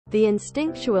The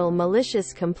instinctual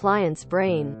malicious compliance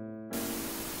brain.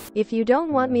 If you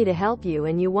don't want me to help you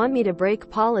and you want me to break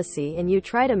policy and you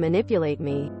try to manipulate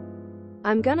me,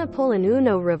 I'm gonna pull an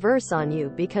Uno reverse on you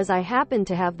because I happen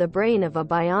to have the brain of a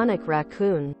bionic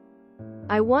raccoon.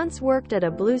 I once worked at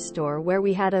a blue store where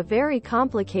we had a very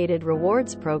complicated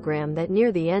rewards program that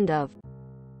near the end of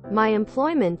my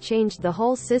employment changed the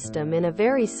whole system in a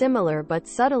very similar but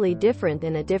subtly different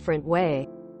in a different way.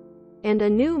 And a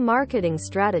new marketing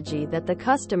strategy that the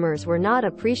customers were not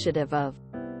appreciative of.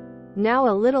 Now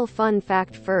a little fun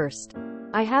fact first.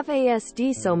 I have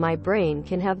ASD, so my brain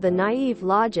can have the naive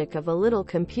logic of a little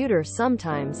computer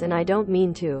sometimes, and I don't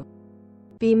mean to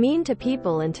be mean to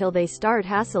people until they start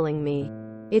hassling me.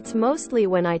 It's mostly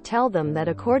when I tell them that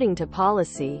according to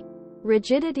policy,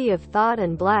 rigidity of thought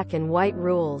and black and white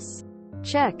rules,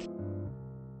 check,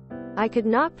 I could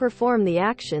not perform the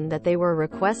action that they were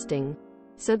requesting,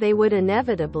 so they would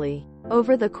inevitably,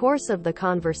 over the course of the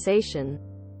conversation,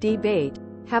 debate,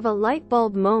 have a light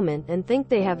bulb moment and think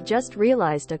they have just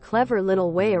realized a clever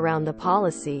little way around the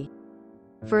policy.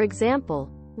 For example,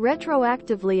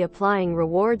 retroactively applying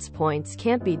rewards points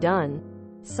can't be done.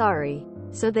 Sorry.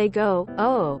 So they go,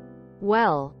 oh,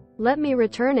 well, let me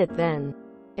return it then.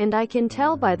 And I can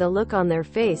tell by the look on their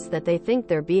face that they think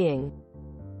they're being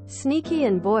sneaky,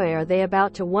 and boy are they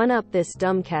about to one-up this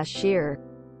dumb cashier.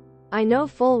 I know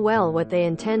full well what they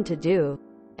intend to do.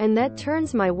 And that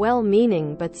turns my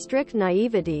well-meaning but strict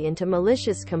naivety into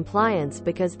malicious compliance,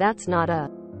 because that's not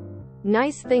a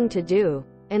nice thing to do.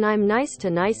 And I'm nice to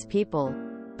nice people.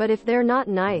 But if they're not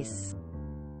nice,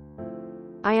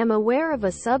 I am aware of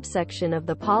a subsection of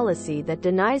the policy that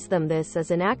denies them this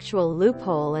as an actual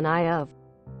loophole, and I of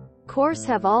course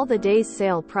have all the day's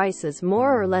sale prices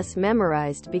more or less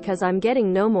memorized because I'm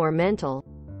getting no more mental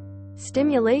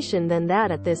stimulation than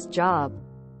that at this job.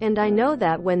 And I know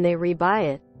that when they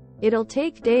rebuy it, it'll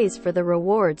take days for the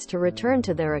rewards to return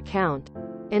to their account.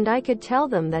 And I could tell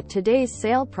them that today's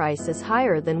sale price is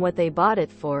higher than what they bought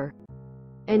it for.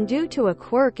 And due to a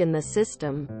quirk in the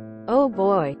system, oh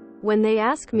boy, when they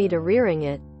ask me to rering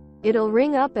it, it'll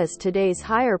ring up as today's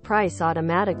higher price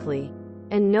automatically.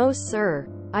 And no sir,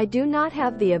 I do not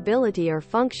have the ability or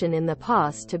function in the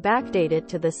POS to backdate it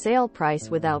to the sale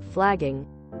price without flagging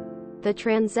the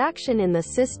transaction in the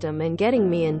system and getting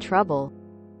me in trouble.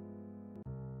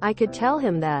 I could tell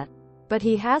him that, but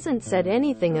he hasn't said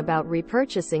anything about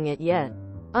repurchasing it yet,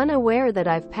 unaware that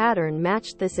I've pattern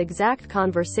matched this exact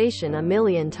conversation a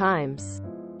million times.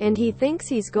 And he thinks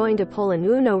he's going to pull an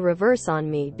Uno reverse on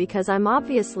me because I'm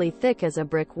obviously thick as a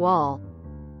brick wall.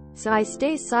 So I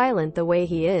stay silent the way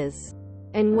he is.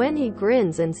 And when he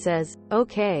grins and says,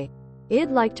 okay,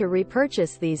 I'd like to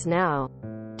repurchase these now.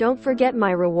 Don't forget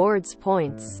my rewards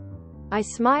points. I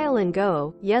smile and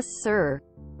go, yes sir.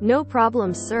 No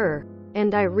problem sir.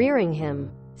 And I rearing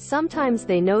him. Sometimes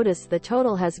they notice the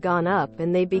total has gone up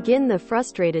and they begin the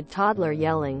frustrated toddler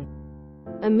yelling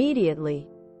immediately.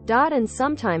 And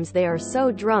sometimes they are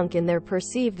so drunk in their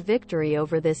perceived victory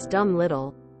over this dumb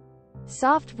little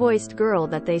soft-voiced girl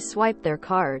that they swipe their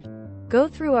card, go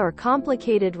through our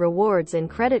complicated rewards and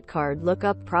credit card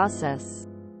lookup process.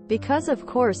 Because of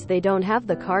course they don't have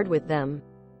the card with them.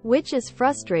 Which is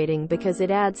frustrating because it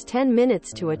adds 10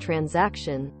 minutes to a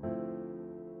transaction.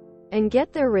 And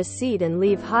get their receipt and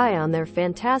leave high on their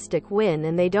fantastic win,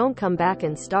 and they don't come back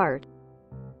and start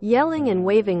yelling and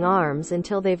waving arms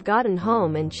until they've gotten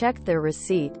home and checked their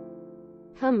receipt.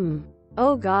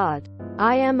 Oh God.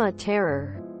 I am a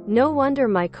terror. No wonder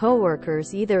my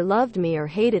coworkers either loved me or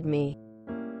hated me.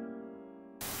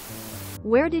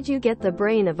 Where did you get the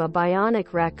brain of a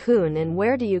bionic raccoon, and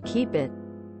where do you keep it?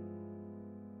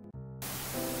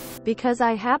 Because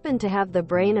I happen to have the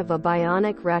brain of a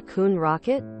bionic raccoon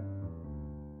rocket?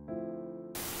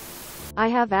 I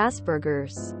have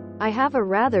Asperger's. I have a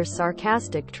rather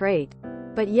sarcastic trait,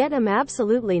 but yet am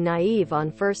absolutely naive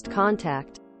on first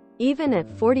contact. Even at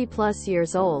 40+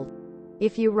 years old.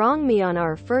 If you wrong me on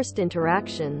our first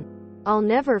interaction, I'll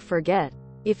never forget.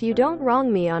 If you don't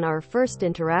wrong me on our first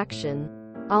interaction,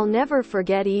 I'll never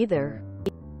forget either.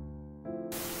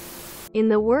 In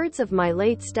the words of my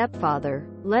late stepfather,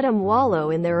 let 'em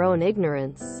wallow in their own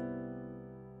ignorance.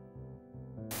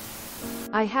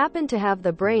 I happen to have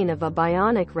the brain of a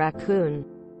bionic raccoon.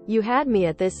 You had me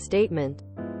at this statement.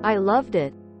 I loved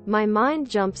it. My mind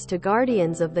jumps to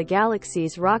Guardians of the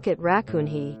Galaxy's Rocket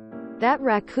Raccoon. That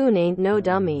raccoon ain't no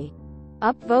dummy.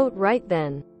 Upvote right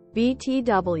then.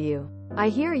 BTW. I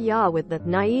hear ya with the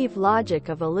naive logic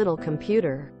of a little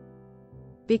computer.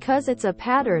 Because it's a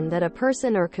pattern that a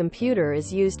person or computer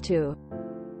is used to.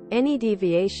 Any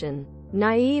deviation,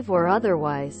 naive or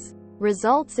otherwise,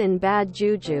 results in bad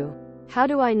juju. How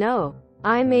do I know?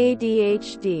 I'm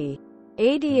ADHD.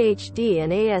 ADHD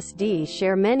and ASD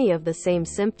share many of the same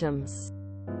symptoms.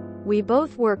 We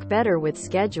both work better with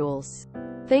schedules.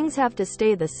 Things have to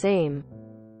stay the same.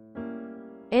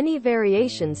 Any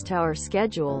variations to our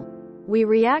schedule, we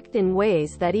react in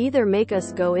ways that either make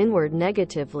us go inward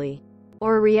negatively,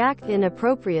 or react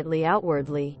inappropriately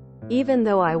outwardly. Even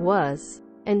though I was,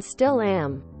 and still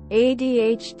am,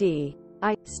 ADHD,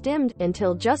 I stimmed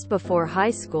until just before high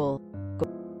school.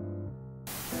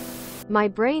 My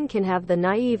brain can have the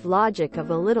naive logic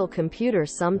of a little computer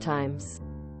sometimes.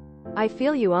 I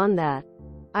feel you on that.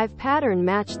 I've pattern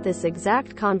matched this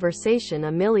exact conversation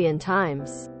a million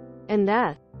times. And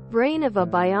that brain of a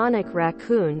bionic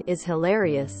raccoon is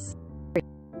hilarious.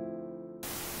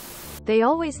 They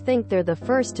always think they're the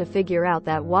first to figure out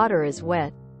that water is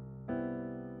wet.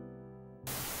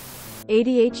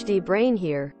 ADHD brain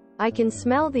here. I can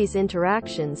smell these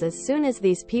interactions as soon as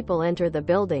these people enter the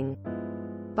building.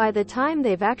 By the time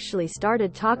they've actually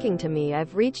started talking to me,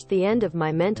 I've reached the end of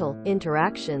my mental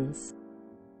interactions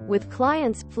with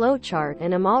clients flowchart,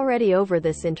 and I'm already over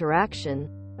this interaction.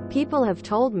 People have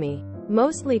told me,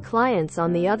 mostly clients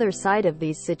on the other side of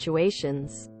these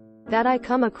situations, that I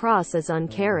come across as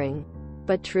uncaring.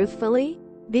 But truthfully,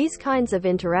 these kinds of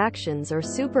interactions are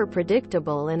super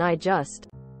predictable and I just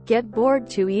get bored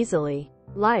too easily.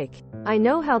 Like, I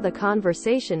know how the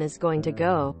conversation is going to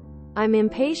go. I'm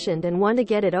impatient and want to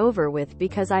get it over with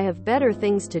because I have better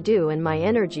things to do and my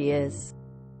energy is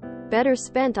better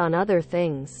spent on other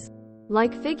things.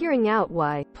 Like figuring out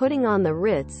why putting on the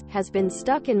Ritz has been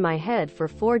stuck in my head for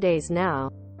 4 days now.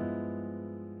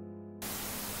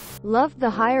 Loved the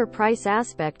higher price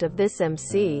aspect of this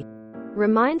MC.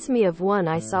 Reminds me of one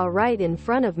I saw right in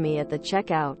front of me at the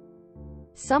checkout.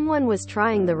 Someone was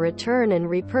trying the return and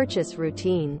repurchase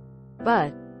routine.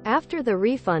 But after the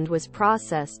refund was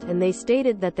processed and they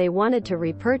stated that they wanted to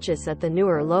repurchase at the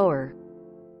newer lower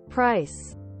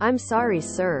price. I'm sorry,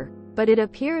 sir, but it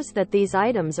appears that these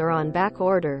items are on back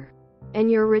order,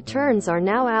 and your returns are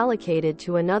now allocated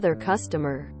to another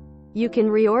customer. You can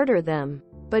reorder them,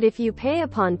 but if you pay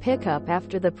upon pickup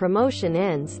after the promotion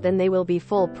ends, then they will be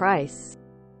full price.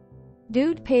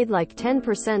 Dude paid like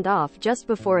 10% off just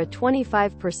before a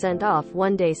 25% off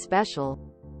one-day special.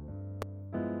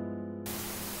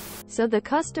 So the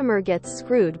customer gets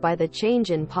screwed by the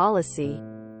change in policy.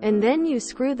 And then you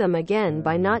screw them again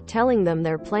by not telling them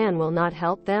their plan will not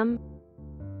help them?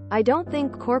 I don't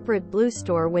think corporate blue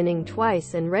store winning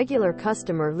twice and regular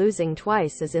customer losing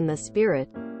twice is in the spirit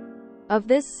of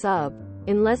this sub,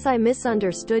 unless I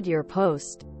misunderstood your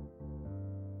post.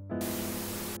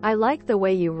 I like the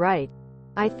way you write.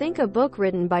 I think a book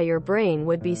written by your brain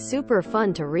would be super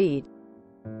fun to read.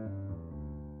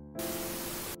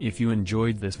 If you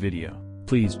enjoyed this video,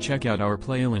 please check out our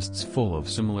playlists full of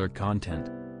similar content.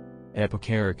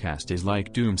 Epicaricast is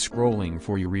like doom scrolling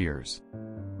for your ears.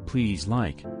 Please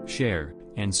like, share,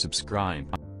 and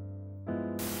subscribe.